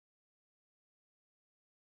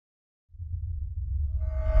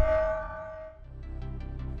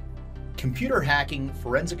Computer Hacking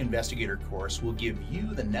Forensic Investigator course will give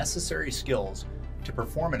you the necessary skills to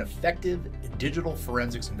perform an effective digital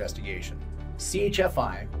forensics investigation.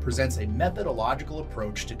 CHFI presents a methodological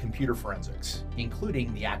approach to computer forensics,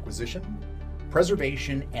 including the acquisition,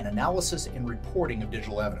 preservation, and analysis and reporting of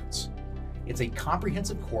digital evidence. It's a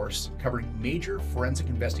comprehensive course covering major forensic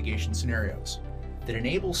investigation scenarios that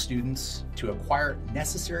enables students to acquire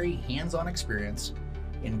necessary hands-on experience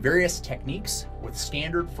in various techniques with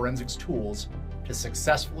standard forensics tools to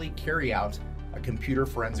successfully carry out a computer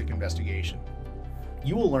forensic investigation.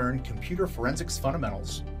 You will learn computer forensics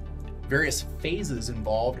fundamentals, various phases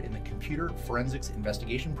involved in the computer forensics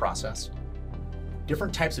investigation process,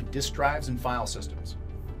 different types of disk drives and file systems,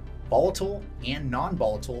 volatile and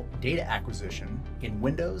non-volatile data acquisition in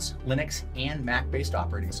Windows, Linux, and Mac-based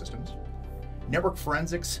operating systems, network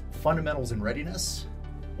forensics fundamentals and readiness,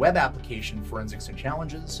 web application forensics and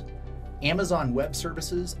challenges, Amazon Web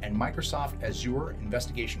Services and Microsoft Azure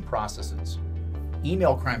investigation processes,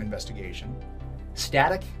 email crime investigation,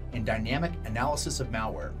 static and dynamic analysis of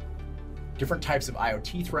malware, different types of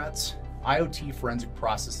IoT threats, IoT forensic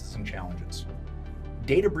processes and challenges.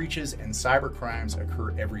 Data breaches and cyber crimes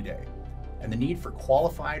occur every day, and the need for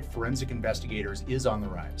qualified forensic investigators is on the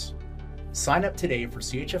rise. Sign up today for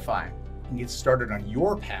CHFI and get started on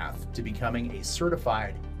your path to becoming a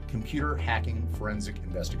certified computer hacking forensic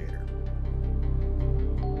investigator.